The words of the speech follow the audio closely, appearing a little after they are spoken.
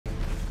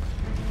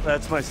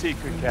That's my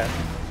secret,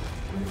 Captain.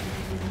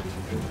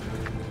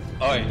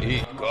 I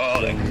eat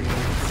garlic.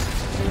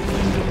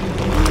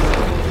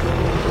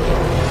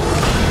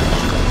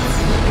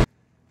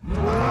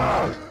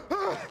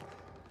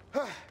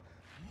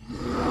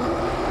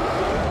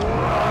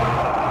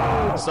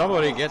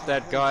 Somebody get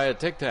that guy a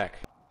Tic Tac.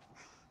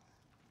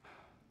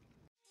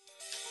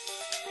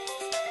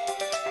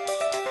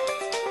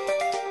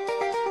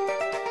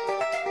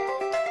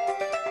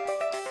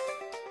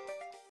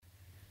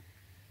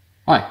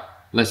 Hi,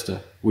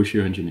 Lester,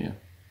 Wushu Engineer.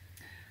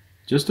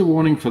 Just a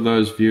warning for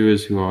those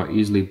viewers who are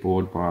easily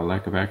bored by a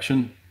lack of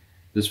action.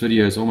 This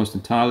video is almost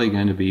entirely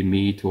going to be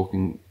me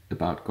talking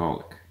about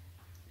garlic.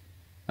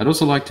 I'd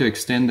also like to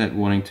extend that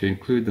warning to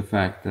include the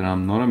fact that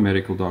I'm not a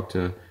medical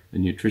doctor, a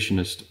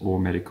nutritionist, or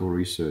medical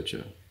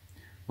researcher.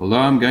 Although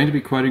I'm going to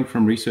be quoting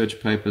from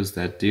research papers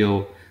that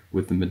deal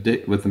with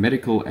the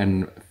medical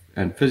and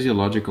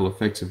physiological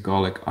effects of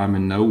garlic, I'm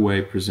in no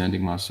way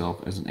presenting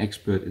myself as an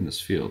expert in this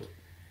field,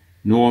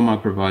 nor am I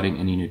providing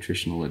any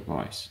nutritional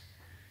advice.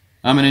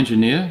 I'm an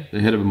engineer,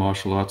 the head of a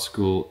martial arts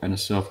school, and a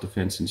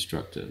self-defense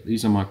instructor.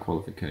 These are my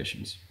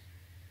qualifications.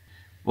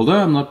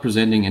 Although I'm not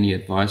presenting any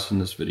advice in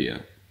this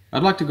video,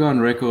 I'd like to go on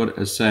record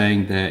as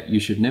saying that you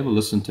should never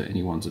listen to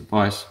anyone's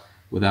advice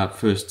without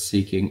first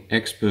seeking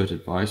expert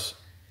advice,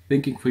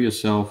 thinking for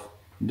yourself,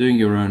 and doing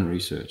your own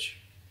research.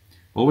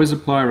 Always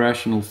apply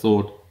rational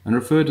thought and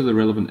refer to the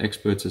relevant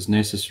experts as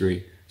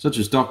necessary, such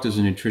as doctors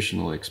and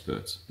nutritional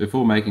experts,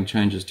 before making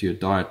changes to your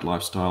diet,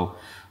 lifestyle,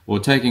 or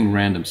taking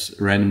random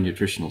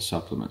nutritional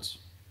supplements.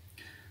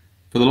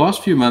 For the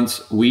last few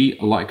months, we,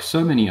 like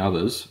so many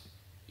others,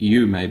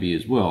 you maybe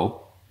as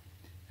well,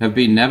 have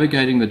been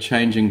navigating the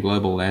changing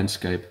global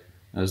landscape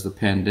as the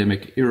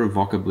pandemic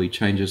irrevocably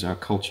changes our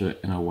culture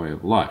and our way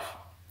of life.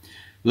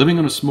 Living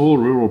on a small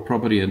rural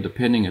property and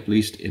depending at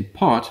least in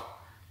part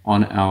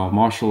on our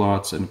martial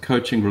arts and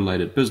coaching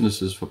related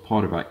businesses for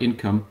part of our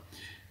income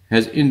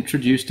has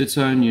introduced its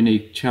own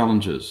unique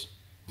challenges.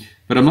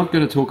 But I'm not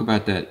going to talk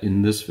about that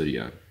in this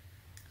video.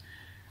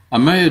 I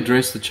may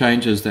address the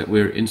changes that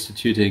we're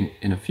instituting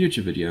in a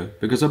future video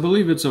because I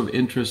believe it's of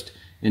interest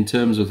in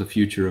terms of the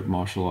future of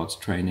martial arts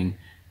training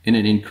in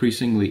an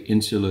increasingly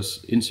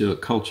insular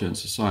culture and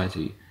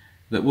society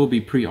that will be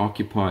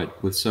preoccupied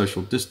with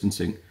social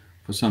distancing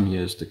for some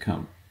years to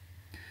come.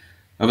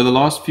 Over the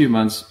last few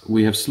months,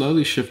 we have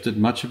slowly shifted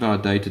much of our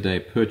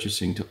day-to-day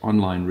purchasing to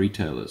online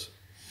retailers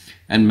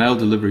and mail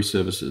delivery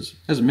services,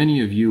 as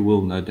many of you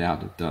will no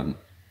doubt have done.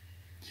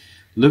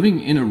 Living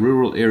in a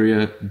rural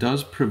area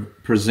does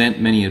present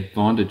many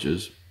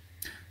advantages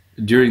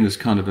during this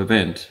kind of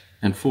event,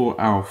 and for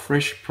our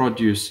fresh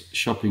produce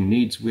shopping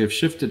needs, we have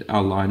shifted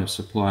our line of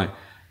supply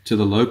to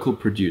the local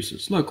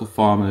producers, local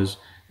farmers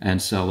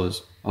and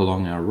sellers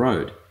along our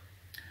road.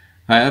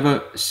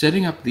 However,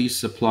 setting up these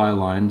supply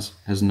lines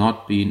has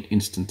not been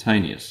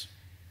instantaneous.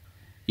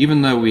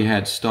 Even though we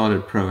had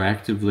started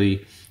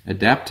proactively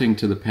adapting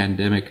to the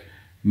pandemic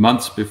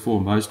months before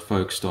most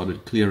folks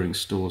started clearing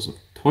stores of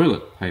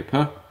toilet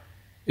paper,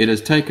 it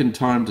has taken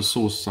time to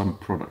source some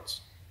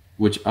products,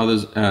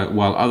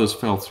 while others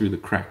fell through the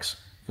cracks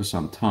for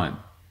some time.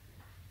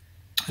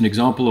 An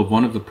example of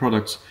one of the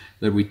products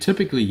that we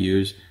typically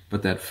use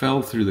but that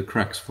fell through the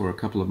cracks for a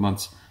couple of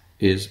months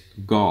is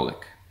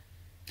garlic.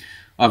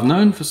 I've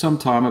known for some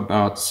time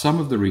about some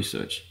of the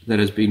research that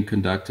has been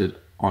conducted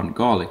on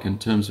garlic in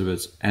terms of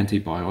its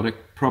antibiotic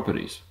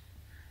properties.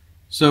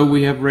 So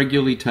we have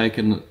regularly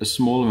taken a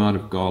small amount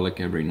of garlic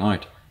every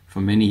night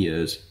for many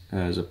years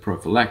as a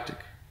prophylactic.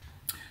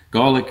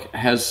 Garlic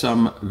has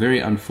some very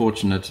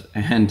unfortunate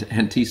and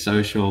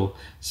antisocial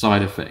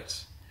side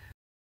effects.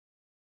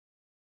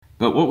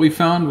 But what we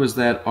found was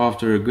that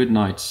after a good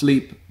night's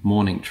sleep,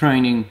 morning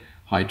training,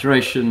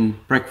 hydration,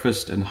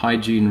 breakfast and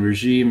hygiene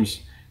regimes,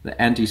 the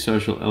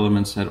antisocial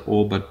elements had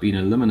all but been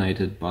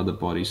eliminated by the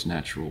body's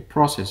natural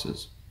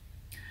processes.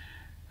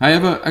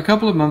 However, a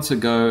couple of months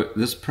ago,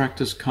 this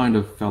practice kind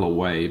of fell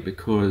away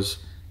because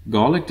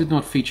garlic did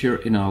not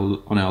feature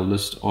on our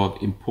list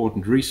of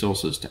important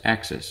resources to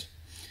access,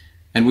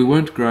 and we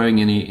weren't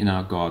growing any in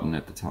our garden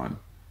at the time.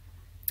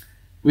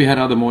 We had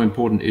other more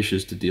important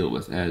issues to deal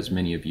with, as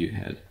many of you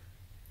had.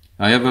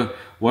 However,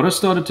 what I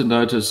started to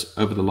notice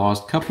over the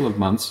last couple of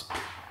months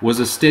was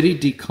a steady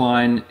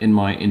decline in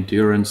my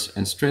endurance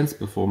and strength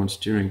performance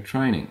during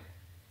training.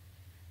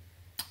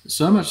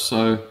 So much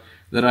so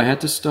that I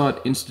had to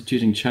start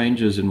instituting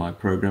changes in my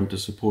program to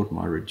support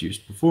my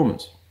reduced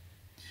performance.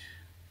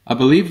 I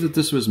believe that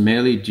this was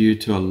merely due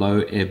to a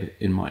low ebb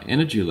in my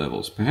energy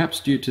levels, perhaps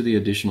due to the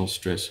additional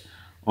stress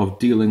of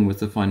dealing with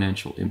the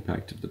financial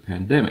impact of the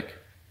pandemic.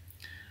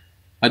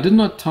 I did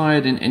not tie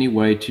it in any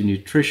way to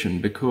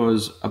nutrition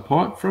because,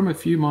 apart from a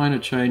few minor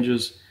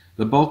changes,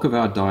 the bulk of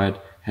our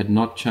diet had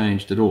not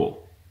changed at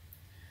all.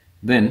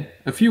 Then,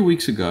 a few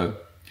weeks ago,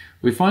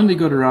 we finally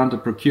got around to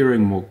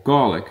procuring more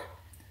garlic,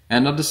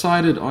 and I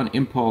decided on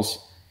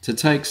impulse to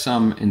take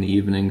some in the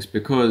evenings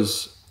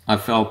because I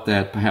felt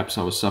that perhaps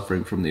I was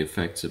suffering from the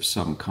effects of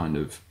some kind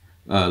of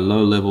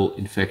low-level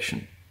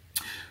infection.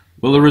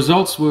 Well, the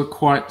results were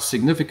quite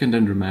significant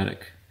and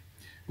dramatic.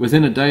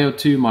 Within a day or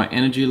two, my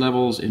energy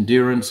levels,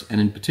 endurance,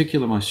 and in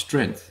particular my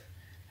strength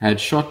had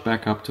shot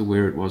back up to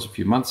where it was a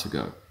few months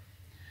ago.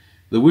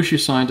 The Wushu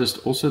scientist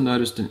also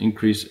noticed an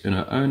increase in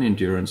her own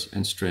endurance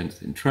and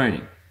strength in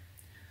training.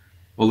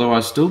 Although I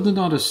still did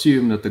not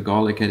assume that the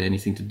garlic had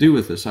anything to do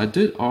with this, I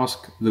did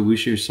ask the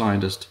Wushu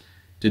scientist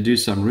to do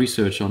some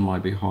research on my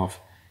behalf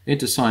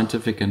into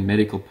scientific and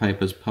medical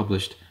papers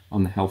published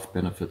on the health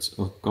benefits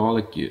of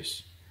garlic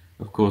use.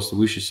 Of course, the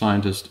Wushu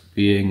scientist,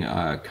 being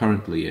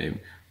currently a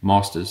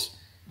master's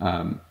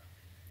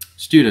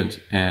student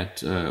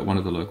at one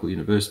of the local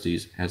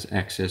universities, has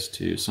access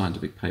to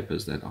scientific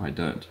papers that I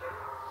don't.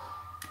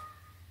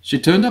 She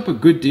turned up a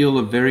good deal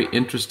of very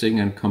interesting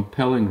and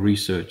compelling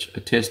research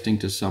attesting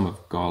to some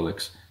of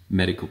garlic's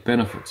medical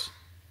benefits.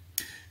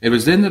 It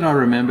was then that I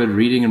remembered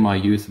reading in my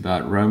youth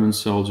about Roman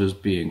soldiers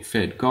being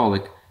fed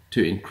garlic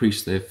to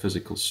increase their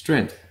physical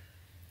strength.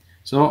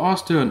 So I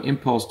asked her an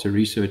impulse to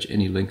research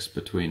any links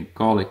between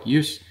garlic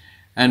use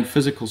and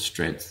physical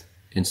strength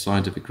in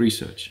scientific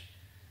research.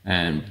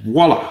 And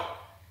voila!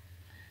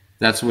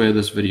 That's where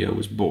this video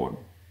was born.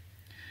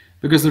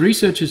 Because the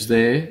research is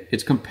there,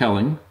 it's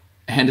compelling,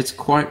 and it's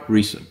quite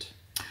recent.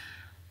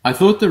 I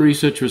thought the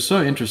research was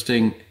so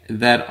interesting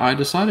that I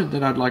decided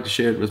that I'd like to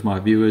share it with my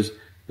viewers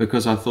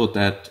because I thought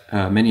that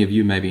many of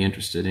you may be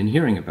interested in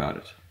hearing about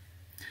it.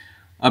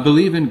 I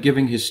believe in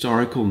giving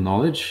historical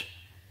knowledge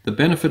the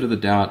benefit of the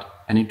doubt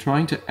and in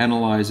trying to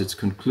analyze its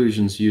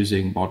conclusions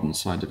using modern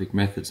scientific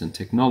methods and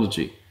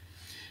technology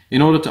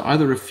in order to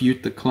either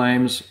refute the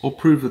claims or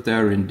prove that they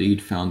are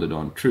indeed founded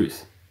on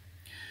truth.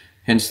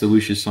 Hence the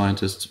Wushu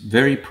scientists'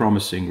 very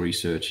promising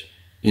research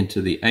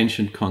into the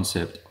ancient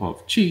concept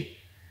of qi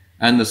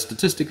and the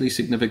statistically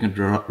significant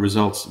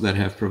results that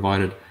have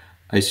provided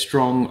a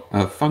strong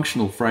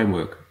functional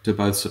framework to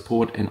both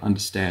support and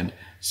understand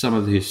some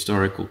of the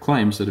historical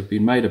claims that have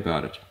been made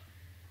about it.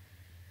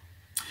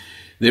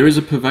 There is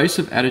a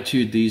pervasive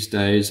attitude these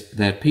days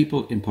that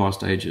people in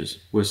past ages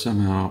were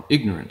somehow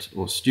ignorant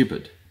or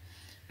stupid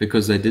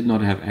because they did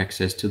not have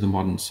access to the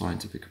modern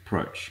scientific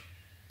approach.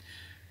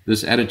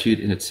 This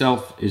attitude in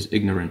itself is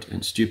ignorant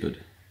and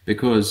stupid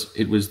because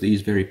it was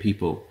these very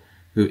people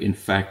who in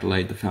fact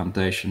laid the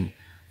foundation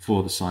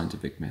for the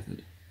scientific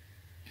method.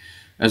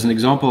 As an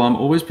example, I'm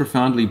always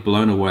profoundly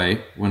blown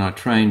away when I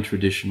train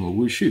traditional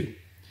Wushu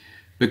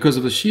because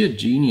of the sheer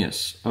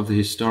genius of the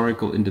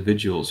historical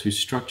individuals who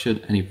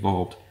structured and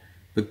evolved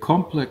the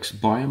complex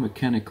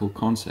biomechanical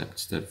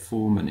concepts that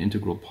form an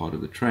integral part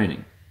of the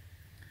training.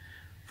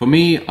 For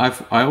me,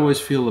 I always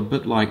feel a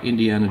bit like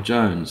Indiana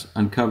Jones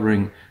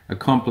uncovering a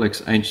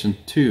complex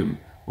ancient tomb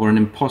or an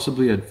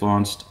impossibly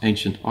advanced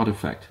ancient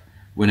artifact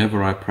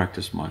whenever I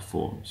practice my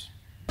forms.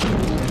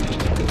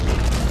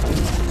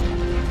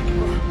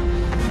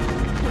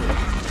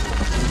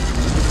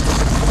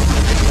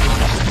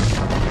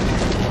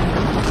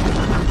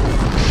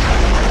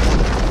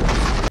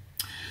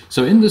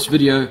 So in this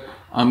video,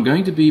 I'm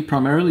going to be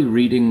primarily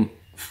reading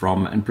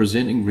from and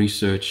presenting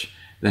research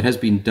that has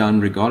been done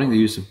regarding the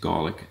use of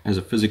garlic as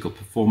a physical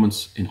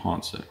performance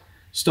enhancer,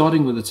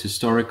 starting with its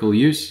historical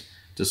use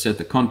to set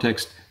the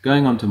context,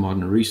 going on to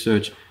modern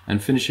research,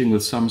 and finishing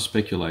with some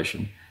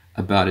speculation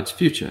about its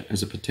future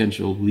as a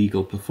potential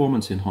legal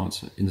performance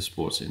enhancer in the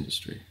sports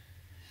industry.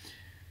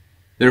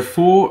 There are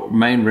four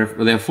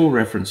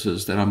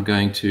references that I'm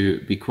going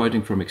to be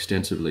quoting from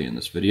extensively in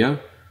this video.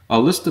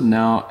 I'll list them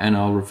now and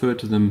I'll refer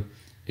to them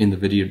in the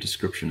video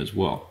description as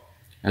well.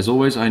 As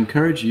always, I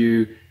encourage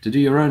you to do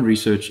your own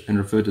research and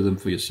refer to them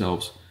for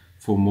yourselves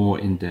for more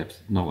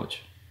in-depth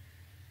knowledge.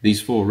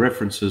 These four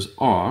references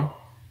are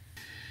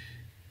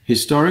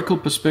Historical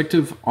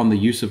Perspective on the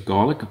Use of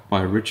Garlic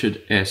by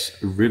Richard S.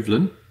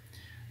 Rivlin,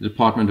 the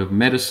Department of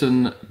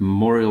Medicine,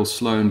 Memorial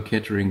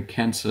Sloan-Kettering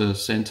Cancer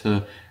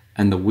Center,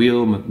 and the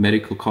Weill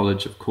Medical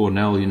College of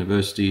Cornell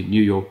University,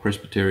 New York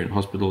Presbyterian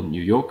Hospital,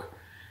 New York.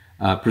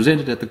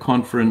 Presented at the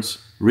conference,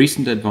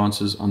 Recent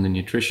Advances on the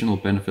Nutritional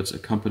Benefits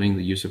Accompanying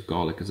the Use of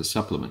Garlic as a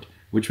Supplement,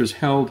 which was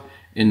held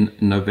in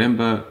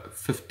November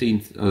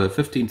 15th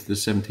to the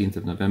 17th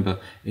of November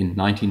in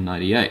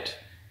 1998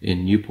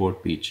 in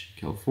Newport Beach,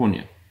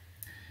 California.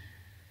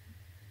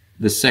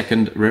 The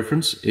second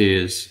reference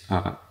is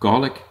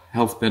Garlic,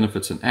 Health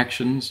Benefits and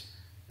Actions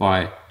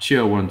by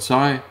Chia-Wen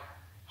Tsai,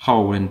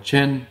 Haw-Wen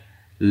Chen,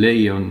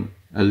 Li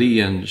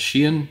and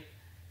Sheen,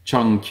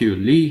 Chong-Kuei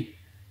Lii,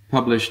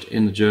 published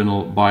in the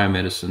journal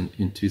BioMedicine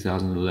in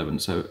 2011.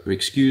 So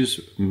excuse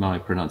my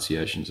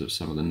pronunciations of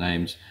some of the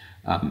names.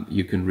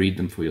 You can read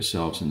them for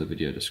yourselves in the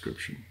video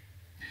description.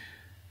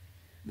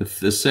 The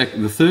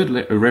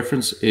third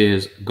reference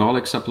is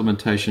Garlic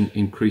Supplementation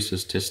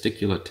increases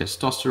testicular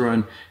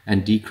testosterone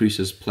and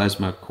decreases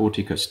plasma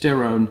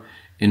corticosterone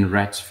in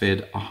rats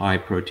fed a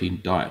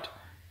high-protein diet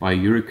by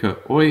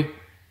Yuriko,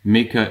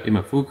 Mika,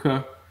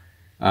 Imafuku,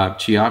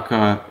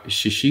 Chiaki,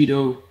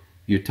 Shishido,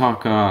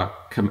 Yutaka,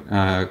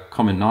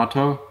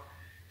 Kominato,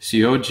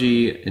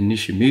 Syoji,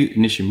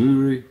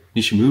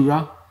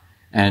 Nishimura,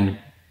 and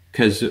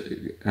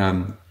Kazuo,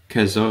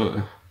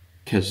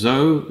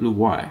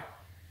 Iwai.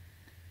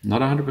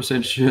 Not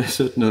 100% sure,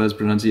 certain of those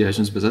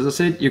pronunciations, but as I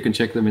said, you can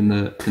check them in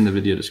the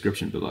video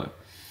description below,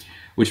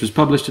 which was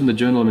published in the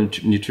Journal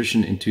of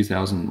Nutrition in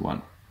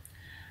 2001.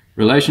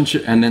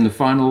 Relationship, and then the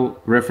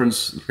final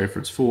reference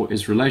 4,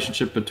 is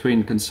relationship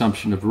between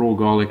consumption of raw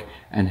garlic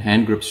and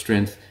hand grip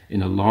strength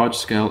in a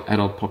large-scale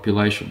adult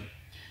population.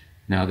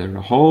 Now, there are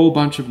a whole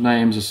bunch of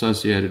names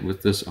associated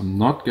with this. I'm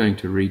not going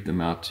to read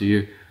them out to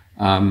you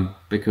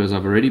because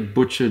I've already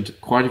butchered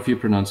quite a few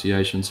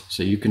pronunciations,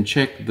 so you can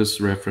check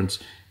this reference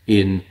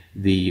in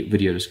the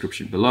video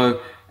description below.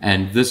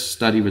 And this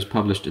study was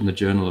published in the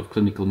Journal of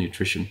Clinical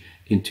Nutrition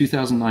in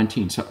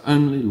 2019, so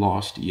only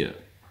last year.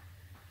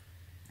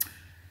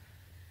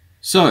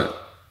 So,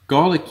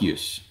 garlic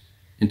use,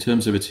 in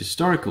terms of its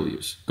historical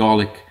use,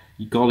 garlic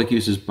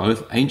use is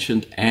both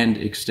ancient and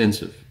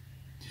extensive.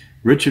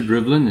 Richard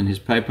Rivlin, in his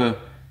paper,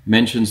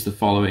 mentions the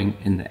following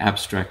in the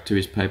abstract to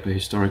his paper,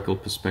 Historical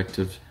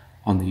Perspective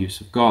on the Use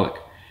of Garlic.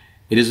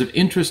 It is of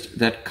interest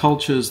that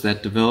cultures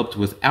that developed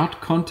without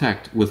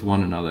contact with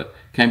one another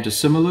came to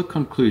similar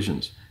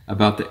conclusions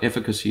about the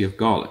efficacy of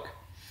garlic.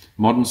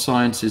 Modern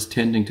science is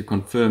tending to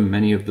confirm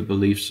many of the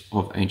beliefs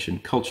of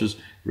ancient cultures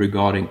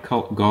regarding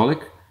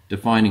garlic,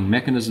 defining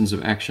mechanisms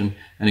of action,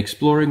 and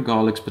exploring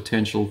garlic's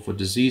potential for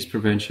disease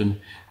prevention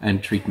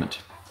and treatment.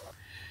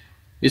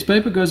 His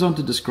paper goes on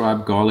to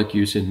describe garlic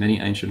use in many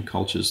ancient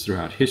cultures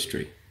throughout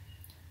history,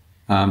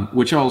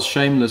 which I'll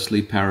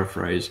shamelessly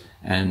paraphrase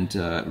and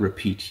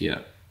repeat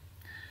here.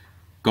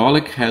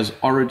 Garlic has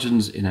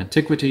origins in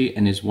antiquity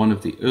and is one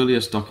of the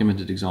earliest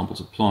documented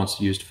examples of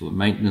plants used for the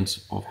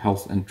maintenance of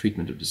health and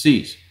treatment of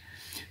disease.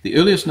 The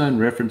earliest known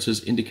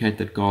references indicate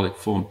that garlic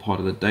formed part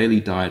of the daily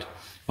diet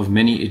of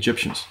many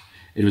Egyptians.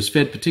 It was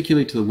fed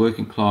particularly to the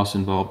working class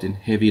involved in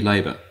heavy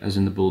labor, as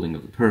in the building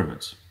of the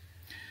pyramids.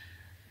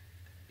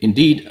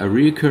 Indeed, a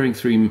recurring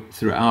theme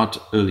throughout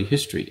early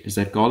history is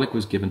that garlic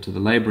was given to the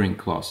laboring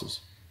classes,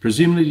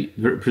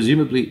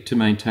 presumably to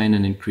maintain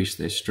and increase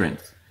their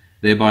strength,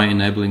 thereby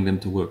enabling them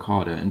to work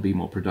harder and be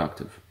more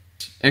productive.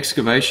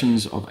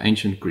 Excavations of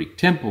ancient Greek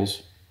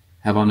temples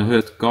have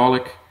unearthed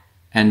garlic,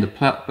 and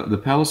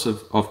the palace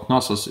of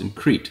Knossos in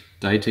Crete,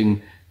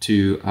 dating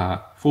to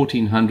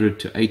 1400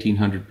 to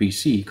 1800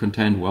 BC,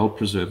 contained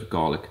well-preserved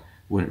garlic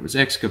when it was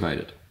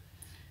excavated.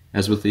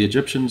 As with the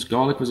Egyptians,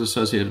 garlic was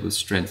associated with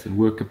strength and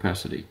work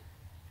capacity.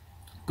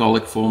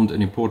 Garlic formed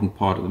an important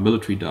part of the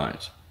military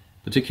diet,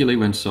 particularly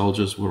when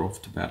soldiers were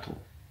off to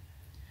battle.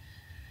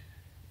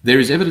 There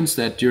is evidence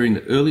that during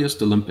the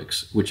earliest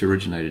Olympics, which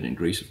originated in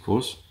Greece, of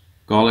course,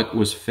 garlic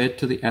was fed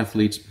to the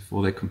athletes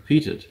before they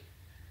competed,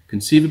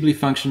 conceivably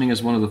functioning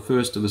as one of the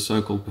first of the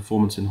so-called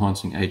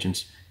performance-enhancing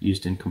agents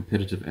used in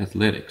competitive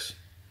athletics.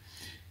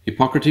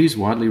 Hippocrates,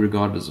 widely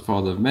regarded as the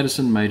father of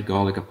medicine, made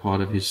garlic a part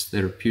of his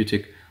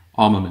therapeutic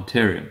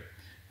armamentarium,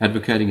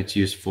 advocating its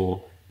use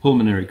for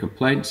pulmonary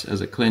complaints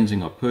as a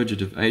cleansing or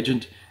purgative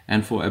agent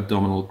and for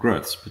abdominal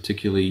growths,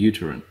 particularly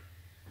uterine.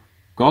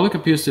 Garlic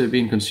appears to have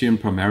been consumed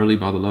primarily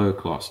by the lower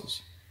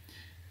classes.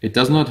 It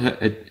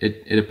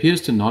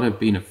appears to not have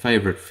been a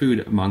favorite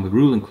food among the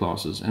ruling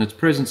classes, and its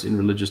presence in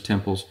religious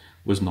temples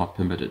was not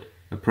permitted,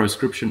 a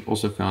proscription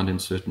also found in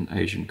certain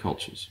Asian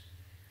cultures.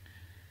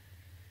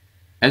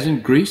 As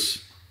in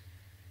Greece,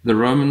 the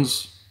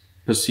Romans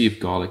perceived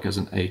garlic as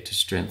an aid to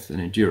strength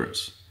and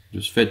endurance. It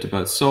was fed to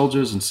both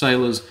soldiers and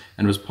sailors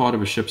and was part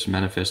of a ship's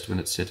manifest when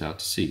it set out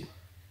to sea.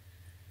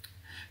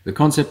 The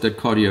concept that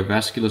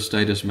cardiovascular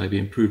status may be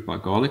improved by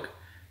garlic,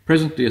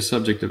 presently a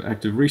subject of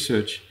active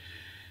research,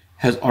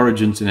 has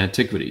origins in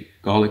antiquity.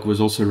 Garlic was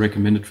also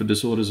recommended for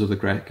disorders of the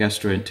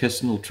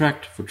gastrointestinal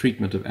tract, for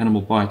treatment of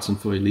animal bites, and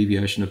for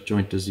alleviation of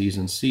joint disease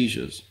and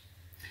seizures.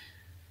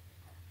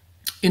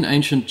 In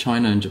ancient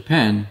China and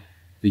Japan,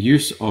 the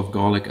use of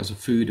garlic as a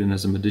food and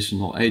as a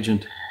medicinal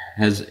agent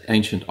has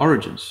ancient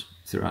origins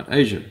throughout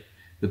Asia.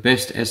 The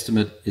best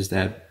estimate is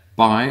that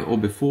by or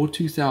before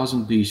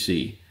 2000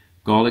 BC,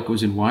 garlic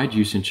was in wide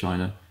use in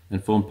China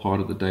and formed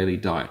part of the daily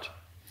diet.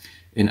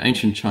 In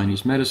ancient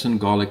Chinese medicine,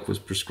 garlic was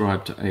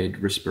prescribed to aid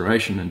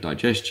respiration and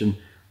digestion,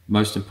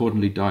 most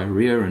importantly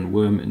diarrhea and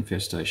worm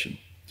infestation.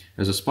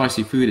 As a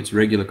spicy food, its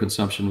regular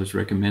consumption was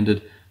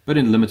recommended, but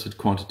in limited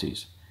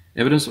quantities.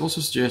 Evidence also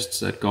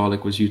suggests that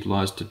garlic was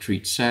utilized to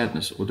treat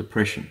sadness or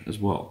depression as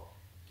well.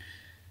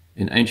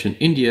 In ancient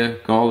India,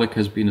 garlic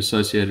has been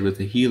associated with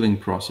the healing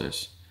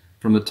process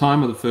from the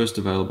time of the first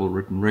available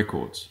written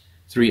records.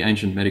 3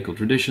 ancient medical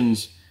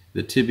traditions,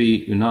 the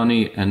Tibi,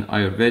 Unani, and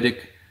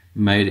Ayurvedic,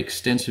 made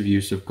extensive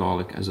use of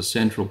garlic as a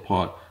central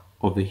part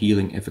of the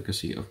healing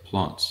efficacy of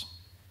plants.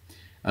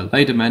 A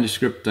later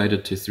manuscript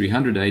dated to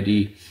 300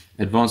 AD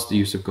advanced the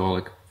use of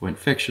garlic for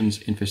infections,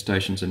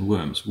 infestations, and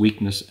worms,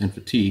 weakness and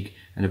fatigue,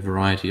 and a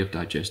variety of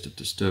digestive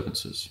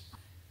disturbances.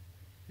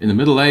 In the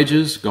Middle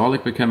Ages,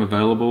 garlic became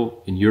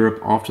available in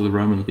Europe after the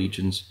Roman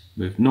legions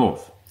moved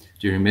north.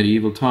 During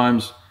medieval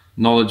times,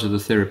 knowledge of the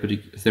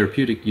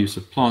therapeutic use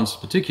of plants,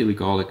 particularly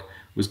garlic,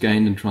 was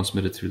gained and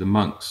transmitted through the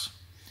monks.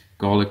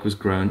 Garlic was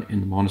grown in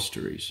the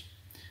monasteries.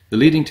 The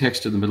leading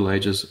text of the Middle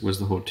Ages was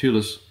the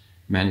Hortulus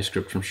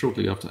manuscript from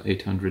shortly after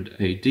 800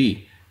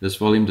 AD, This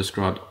volume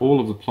described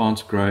all of the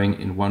plants growing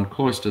in one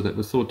cloister that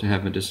were thought to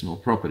have medicinal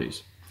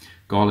properties.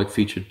 Garlic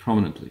featured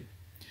prominently.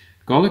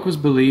 Garlic was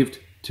believed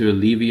to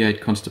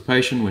alleviate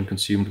constipation when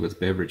consumed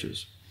with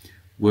beverages.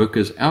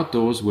 Workers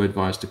outdoors were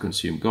advised to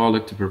consume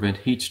garlic to prevent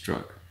heat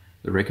stroke.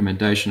 The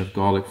recommendation of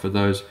garlic for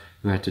those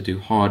who had to do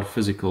hard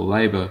physical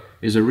labor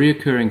is a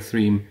recurring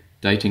theme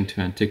dating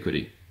to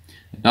antiquity.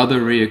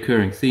 Another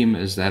recurring theme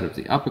is that of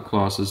the upper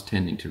classes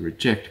tending to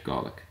reject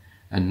garlic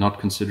and not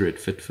consider it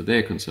fit for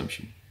their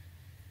consumption.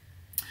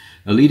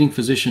 A leading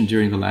physician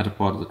during the latter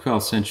part of the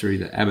 12th century,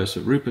 the Abbess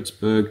of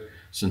Rupertsberg,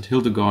 St.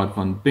 Hildegard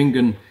von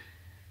Bingen,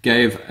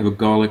 gave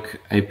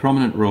garlic a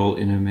prominent role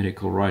in her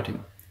medical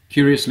writing.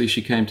 Curiously,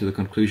 she came to the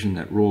conclusion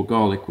that raw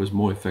garlic was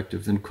more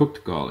effective than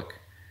cooked garlic,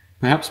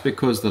 perhaps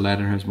because the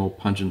latter has more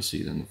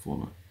pungency than the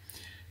former.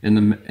 In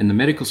the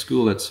medical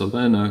school at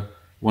Salerno,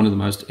 one of the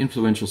most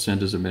influential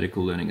centers of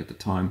medical learning at the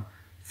time,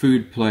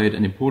 food played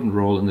an important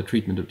role in the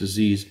treatment of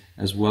disease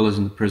as well as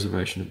in the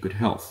preservation of good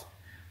health.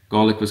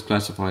 Garlic was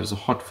classified as a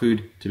hot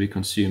food to be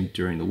consumed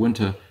during the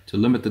winter to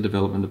limit the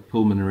development of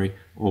pulmonary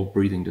or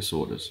breathing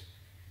disorders.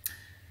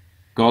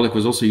 Garlic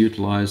was also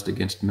utilized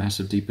against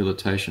massive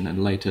debilitation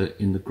and later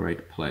in the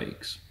Great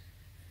Plagues.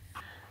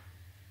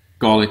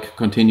 Garlic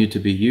continued to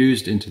be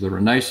used into the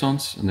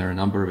Renaissance, and there are a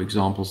number of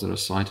examples that are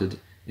cited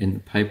in the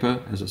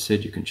paper. As I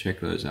said, you can check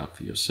those out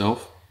for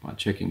yourself by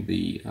checking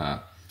the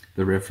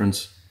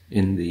reference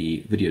in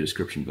the video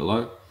description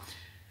below.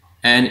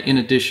 And in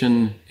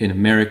addition, in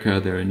America,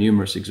 there are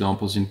numerous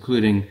examples,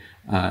 including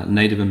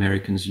Native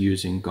Americans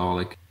using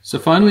garlic. So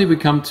finally, we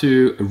come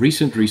to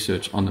recent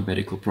research on the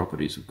medical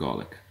properties of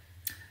garlic.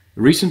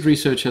 Recent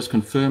research has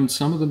confirmed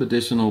some of the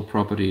medicinal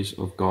properties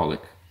of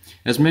garlic.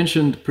 As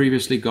mentioned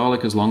previously,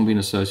 garlic has long been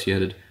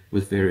associated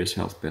with various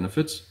health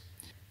benefits.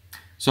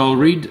 So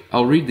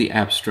I'll read the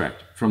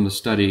abstract from the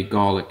study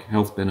Garlic,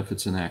 Health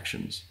Benefits and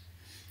Actions.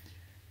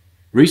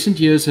 Recent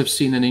years have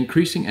seen an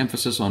increasing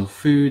emphasis on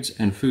foods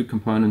and food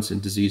components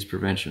in disease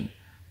prevention.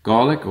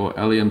 Garlic, or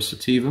Allium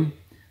sativum,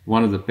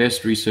 one of the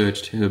best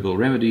researched herbal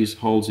remedies,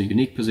 holds a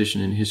unique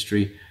position in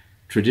history,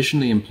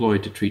 traditionally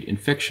employed to treat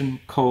infection,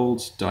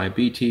 colds,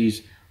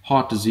 diabetes,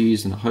 heart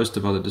disease, and a host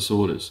of other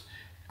disorders.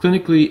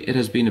 Clinically, it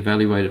has been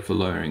evaluated for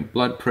lowering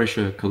blood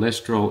pressure,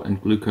 cholesterol, and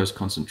glucose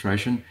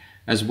concentration,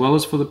 as well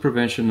as for the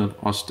prevention of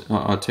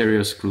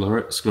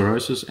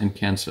arteriosclerosis and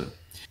cancer.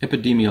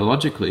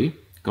 Epidemiologically,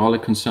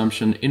 garlic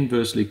consumption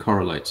inversely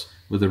correlates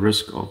with the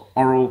risk of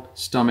oral,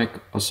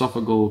 stomach,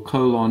 esophageal,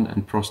 colon,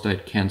 and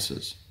prostate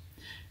cancers.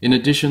 In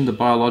addition, the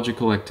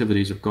biological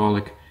activities of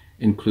garlic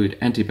include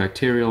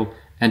antibacterial,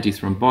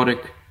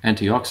 antithrombotic,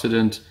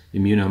 antioxidant,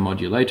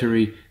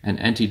 immunomodulatory, and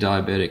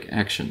anti-diabetic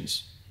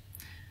actions,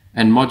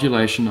 and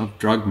modulation of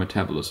drug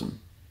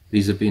metabolism.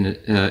 These have been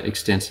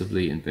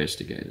extensively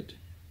investigated.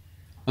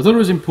 I thought it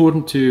was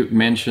important to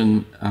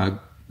mention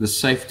the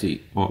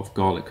safety of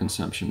garlic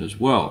consumption as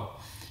well.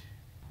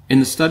 In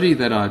the study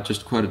that I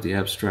just quoted the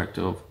abstract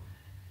of,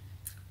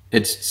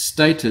 it's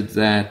stated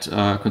that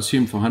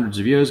consumed for hundreds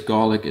of years,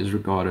 garlic is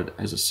regarded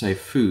as a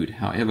safe food.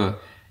 However,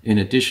 in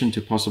addition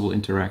to possible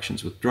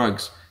interactions with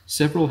drugs,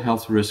 several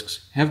health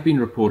risks have been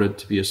reported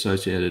to be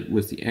associated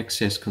with the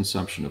excess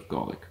consumption of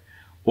garlic,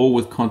 or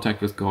with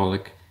contact with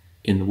garlic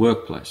in the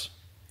workplace.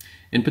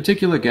 In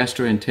particular,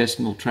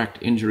 gastrointestinal tract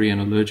injury and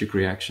allergic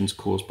reactions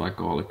caused by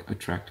garlic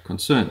attract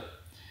concern.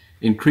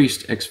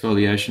 Increased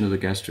exfoliation of the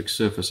gastric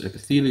surface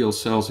epithelial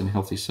cells in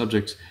healthy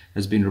subjects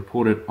has been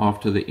reported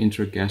after the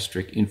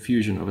intragastric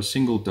infusion of a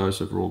single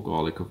dose of raw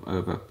garlic of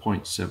over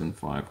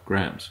 0.75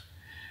 grams.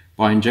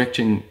 By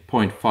injecting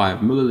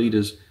 0.5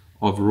 milliliters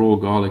of raw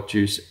garlic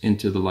juice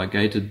into the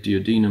ligated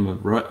duodenum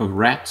of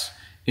rats,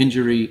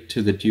 injury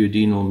to the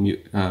duodenal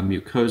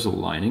mucosal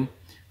lining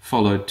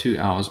followed 2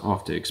 hours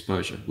after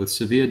exposure, with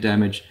severe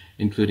damage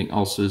including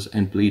ulcers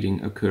and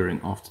bleeding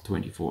occurring after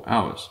 24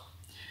 hours.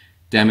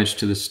 Damage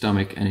to the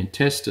stomach and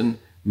intestine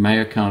may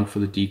account for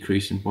the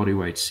decrease in body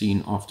weight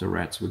seen after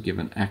rats were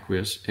given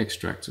aqueous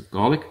extracts of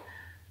garlic,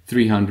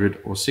 300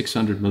 or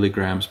 600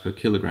 milligrams per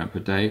kilogram per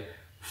day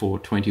for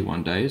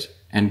 21 days,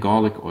 and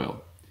garlic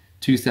oil,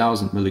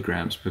 2,000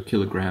 milligrams per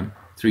kilogram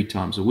 3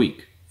 times a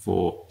week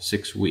for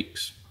 6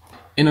 weeks.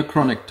 In a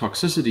chronic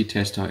toxicity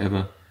test,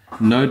 however,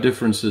 no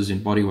differences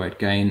in body weight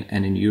gain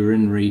and in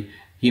urinary,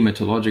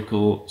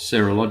 hematological,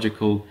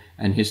 serological,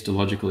 and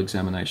histological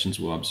examinations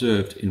were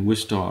observed in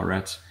Wistar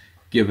rats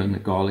given the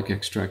garlic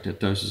extract at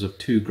doses of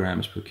 2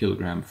 grams per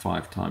kilogram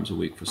 5 times a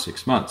week for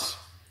 6 months.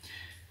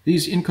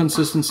 These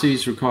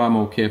inconsistencies require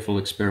more careful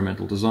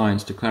experimental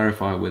designs to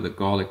clarify whether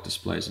garlic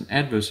displays an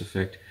adverse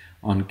effect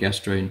on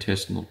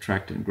gastrointestinal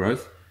tract and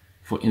growth.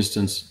 For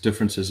instance,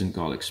 differences in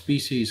garlic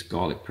species,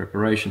 garlic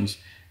preparations,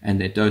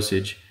 and their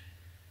dosage,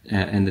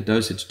 and the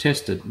dosage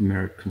tested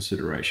merit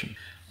consideration.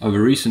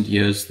 Over recent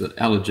years, the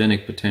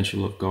allergenic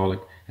potential of garlic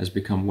has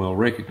become well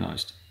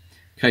recognized.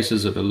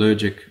 Cases of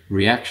allergic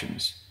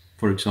reactions,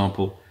 for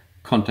example,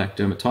 contact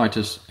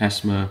dermatitis,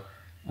 asthma,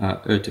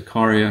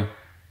 urticaria,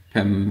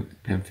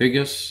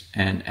 pemphigus,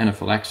 and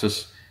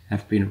anaphylaxis,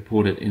 have been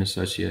reported in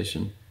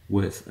association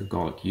with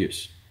garlic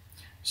use.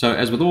 So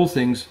as with all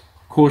things,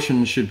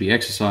 caution should be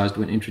exercised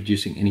when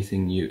introducing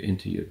anything new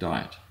into your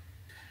diet.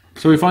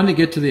 So we finally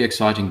get to the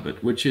exciting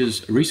bit, which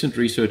is recent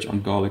research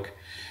on garlic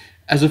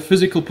as a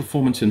physical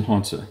performance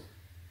enhancer.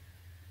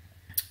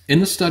 In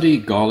the study,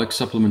 garlic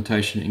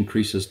supplementation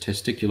increases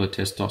testicular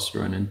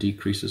testosterone and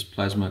decreases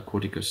plasma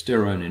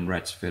corticosterone in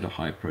rats fed a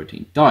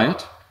high-protein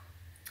diet.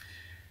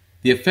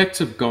 The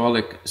effects of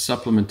garlic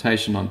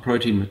supplementation on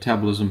protein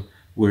metabolism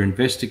were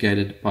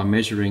investigated by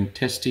measuring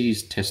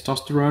testes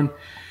testosterone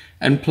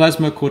and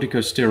plasma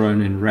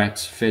corticosterone in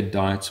rats fed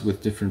diets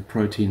with different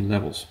protein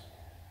levels.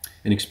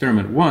 In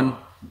experiment 1,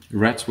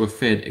 rats were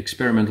fed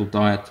experimental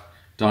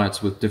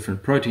diets with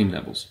different protein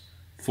levels,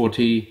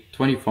 40,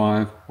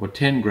 25, or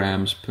 10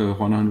 grams per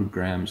 100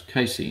 grams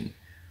casein,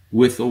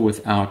 with or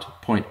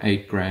without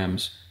 0.8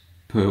 grams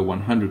per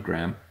 100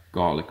 gram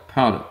garlic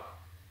powder.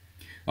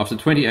 After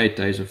 28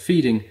 days of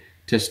feeding,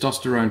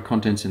 testosterone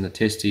contents in the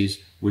testes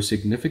were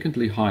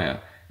significantly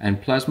higher,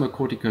 and plasma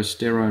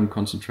corticosterone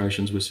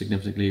concentrations were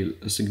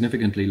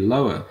significantly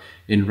lower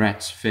in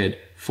rats fed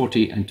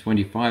 40 and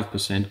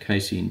 25%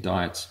 casein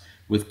diets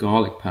with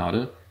garlic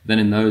powder than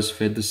in those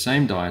fed the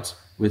same diets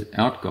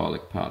without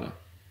garlic powder.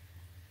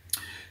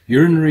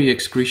 Urinary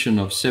excretion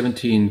of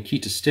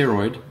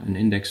 17-ketosteroid, an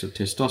index of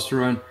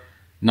testosterone,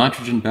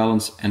 nitrogen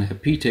balance, and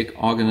hepatic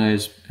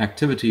organase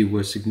activity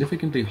were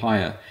significantly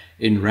higher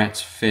in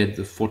rats fed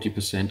the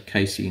 40%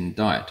 casein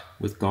diet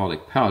with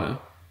garlic powder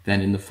than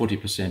in the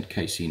 40%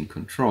 casein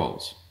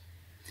controls.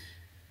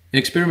 In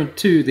experiment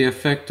 2, the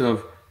effect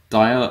of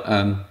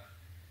I'm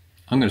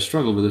going to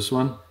struggle with this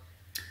one.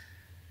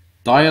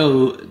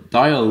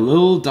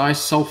 Diallyl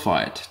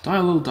disulfide,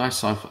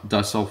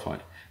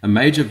 a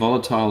major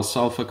volatile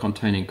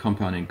sulfur-containing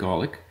compound in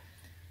garlic,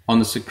 on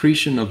the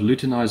secretion of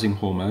luteinizing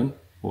hormone,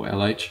 or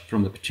LH,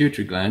 from the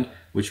pituitary gland,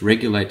 which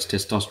regulates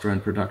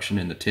testosterone production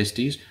in the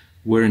testes,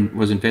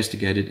 was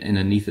investigated in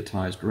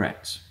anesthetized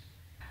rats.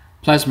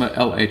 Plasma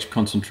LH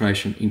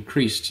concentration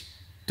increased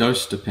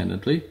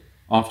dose-dependently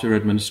after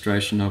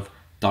administration of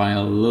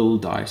diallyl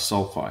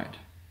disulfide.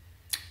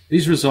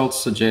 These results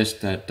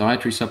suggest that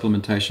dietary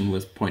supplementation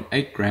with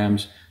 0.8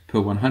 grams per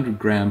 100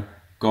 gram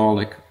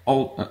garlic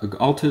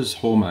alters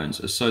hormones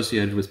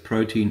associated with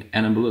protein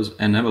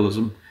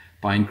anabolism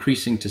by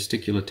increasing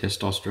testicular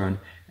testosterone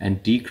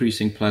and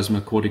decreasing plasma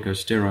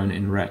corticosterone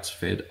in rats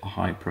fed a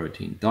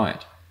high-protein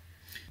diet.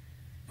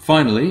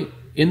 Finally,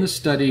 in the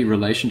study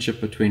Relationship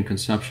Between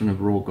Consumption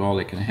of Raw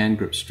Garlic and Hand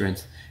Grip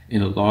Strength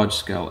in a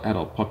Large-Scale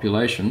Adult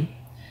Population,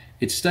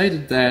 it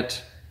stated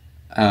that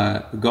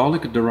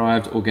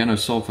garlic-derived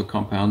organosulfur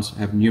compounds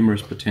have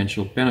numerous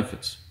potential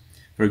benefits.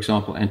 For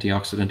example,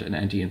 antioxidant and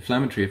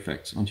anti-inflammatory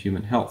effects on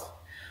human health.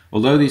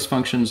 Although these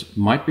functions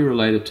might be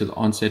related to the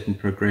onset and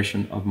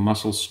progression of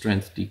muscle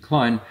strength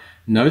decline,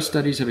 no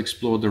studies have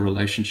explored the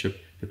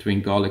relationship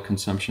between garlic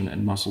consumption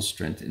and muscle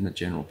strength in the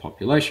general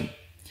population.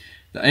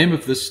 The aim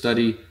of this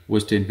study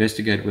was to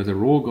investigate whether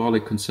raw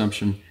garlic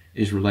consumption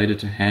is related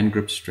to hand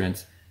grip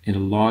strength in a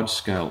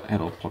large-scale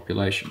adult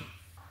population.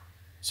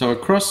 So a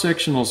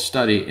cross-sectional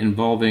study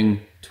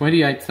involving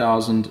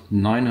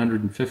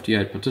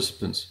 28,958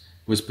 participants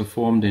was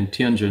performed in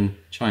Tianjin,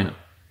 China.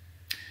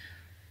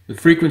 The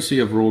frequency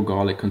of raw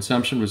garlic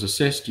consumption was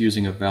assessed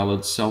using a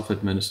valid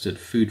self-administered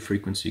food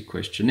frequency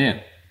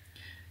questionnaire.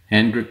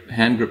 Hand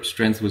grip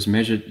strength was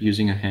measured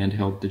using a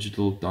handheld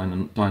digital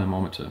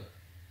dynamometer.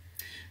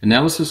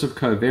 Analysis of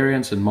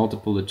covariance and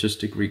multiple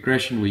logistic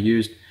regression were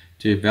used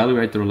to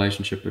evaluate the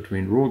relationship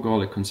between raw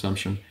garlic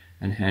consumption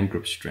and hand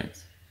grip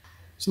strength.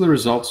 So the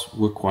results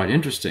were quite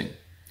interesting.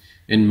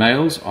 In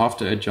males,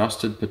 after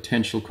adjusted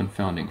potential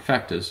confounding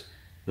factors,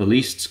 the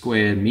least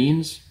square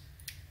means,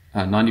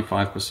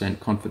 95%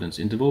 confidence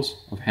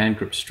intervals of hand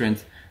grip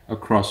strength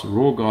across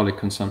raw garlic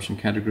consumption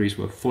categories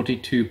were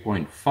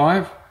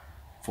 42.5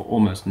 for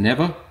almost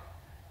never,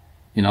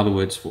 in other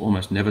words, for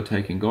almost never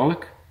taking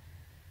garlic,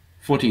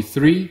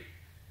 43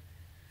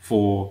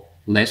 for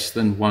less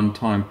than 1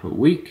 time per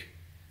week,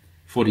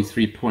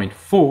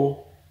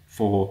 43.4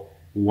 for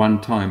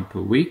 1 time per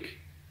week.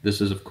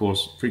 This is, of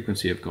course,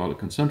 frequency of garlic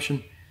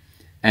consumption,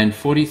 and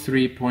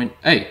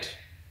 43.8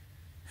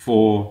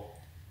 for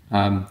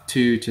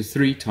 2 to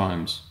 3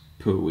 times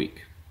per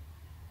week.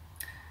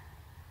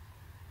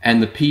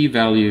 And the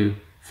p-value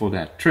for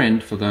that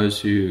trend, for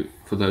those who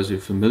are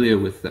familiar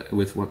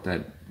with what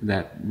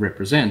that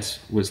represents,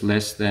 was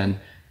less than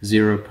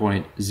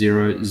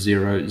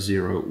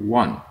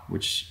 0.0001,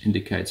 which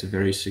indicates a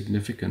very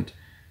significant,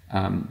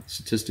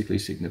 statistically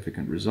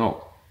significant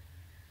result.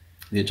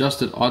 The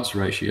adjusted odds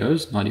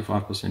ratios,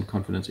 95%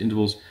 confidence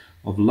intervals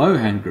of low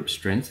hand grip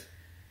strength,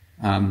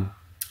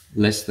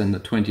 less than the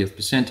 20th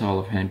percentile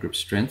of hand grip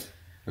strength,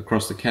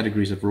 across the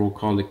categories of raw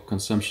garlic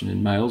consumption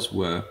in males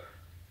were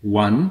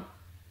 1,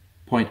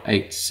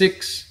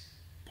 0.86,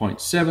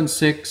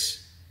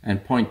 0.76,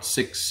 and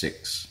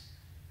 0.66.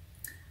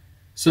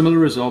 Similar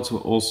results were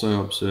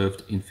also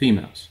observed in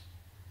females.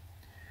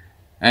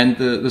 And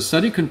the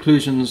study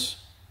conclusions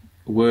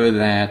were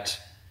that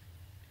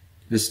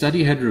the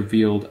study had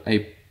revealed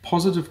a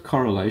positive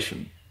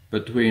correlation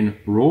between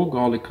raw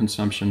garlic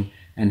consumption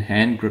and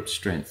hand grip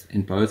strength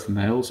in both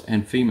males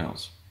and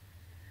females.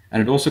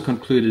 And it also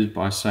concluded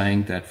by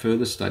saying that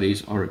further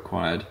studies are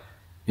required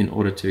in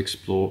order to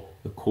explore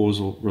the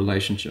causal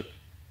relationship.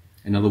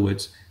 In other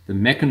words, the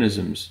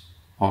mechanisms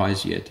are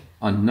as yet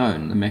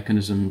unknown, the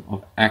mechanism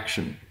of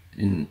action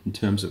in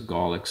terms of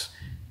garlic's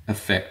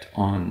effect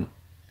on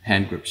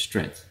hand grip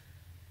strength.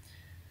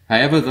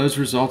 However, those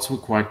results were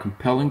quite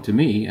compelling to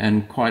me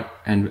and quite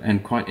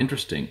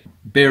interesting,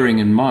 bearing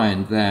in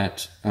mind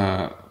that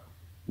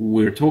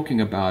we're talking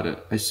about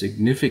a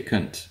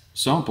significant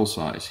sample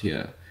size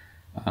here,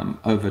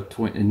 over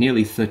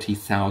nearly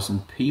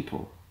 30,000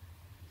 people.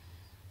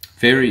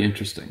 Very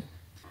interesting.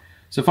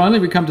 So finally,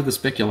 we come to the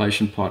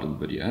speculation part of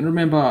the video. And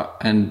remember,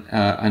 and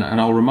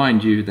I'll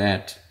remind you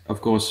that,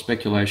 of course,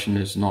 speculation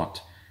is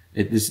not.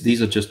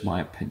 These are just my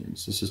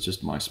opinions. This is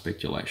just my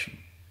speculation.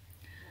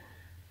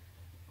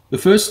 The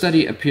first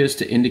study appears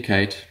to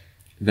indicate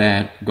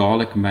that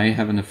garlic may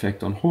have an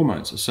effect on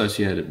hormones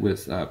associated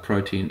with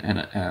protein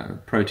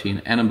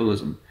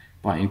anabolism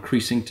by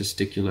increasing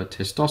testicular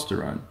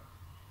testosterone.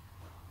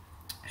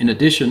 In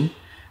addition,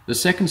 the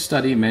second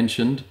study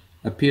mentioned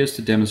appears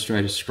to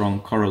demonstrate a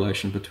strong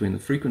correlation between the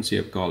frequency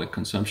of garlic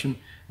consumption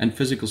and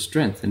physical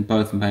strength in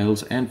both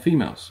males and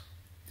females.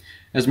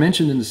 As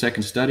mentioned in the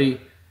second study,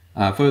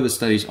 further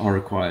studies are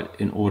required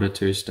in order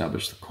to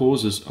establish the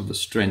causes of the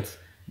strength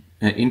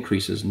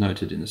increases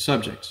noted in the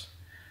subjects.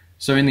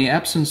 So in the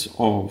absence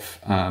of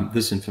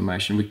this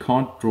information, we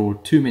can't draw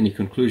too many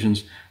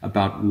conclusions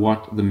about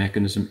what the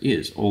mechanism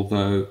is,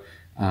 although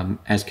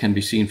as can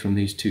be seen from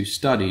these two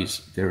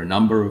studies, there are a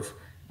number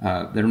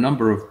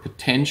of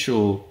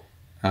potential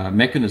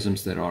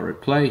mechanisms that are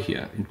at play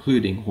here,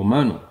 including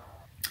hormonal.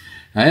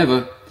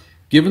 However,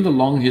 given the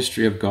long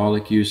history of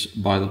garlic use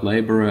by the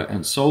laborer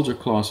and soldier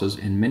classes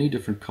in many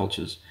different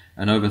cultures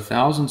and over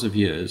thousands of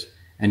years,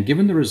 and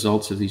given the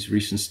results of these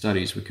recent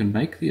studies, we can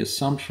make the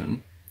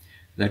assumption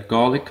that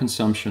garlic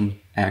consumption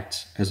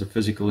acts as a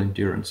physical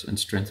endurance and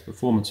strength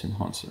performance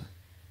enhancer.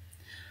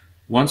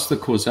 Once the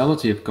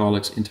causality of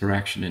garlic's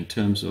interaction in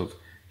terms of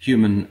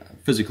human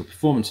physical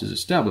performance is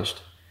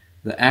established,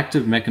 the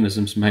active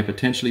mechanisms may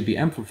potentially be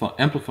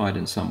amplified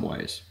in some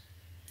ways,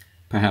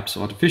 perhaps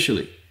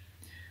artificially.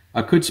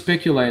 I could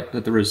speculate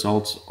that the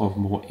results of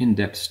more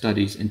in-depth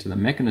studies into the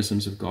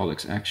mechanisms of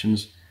garlic's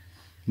actions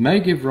may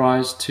give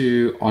rise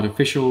to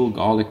artificial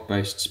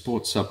garlic-based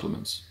sports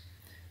supplements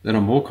that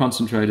are more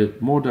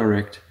concentrated, more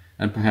direct,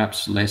 and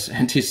perhaps less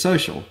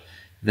antisocial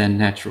than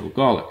natural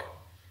garlic.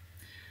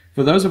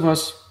 For those of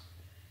us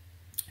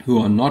who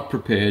are not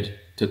prepared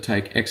to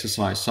take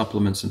exercise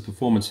supplements and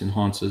performance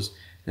enhancers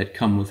that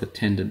come with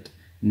attendant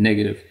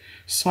negative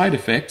side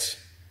effects,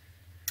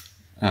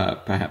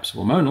 perhaps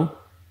hormonal,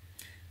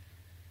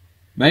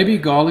 maybe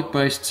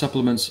garlic-based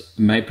supplements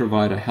may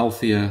provide a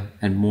healthier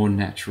and more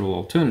natural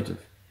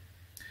alternative.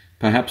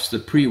 Perhaps the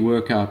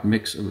pre-workout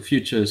mix of the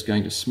future is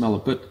going to smell a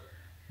bit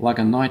like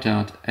a night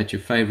out at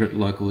your favorite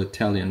local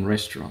Italian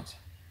restaurant.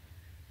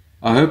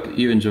 I hope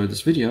you enjoyed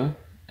this video,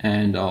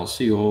 and I'll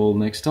see you all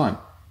next time.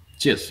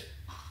 Cheers!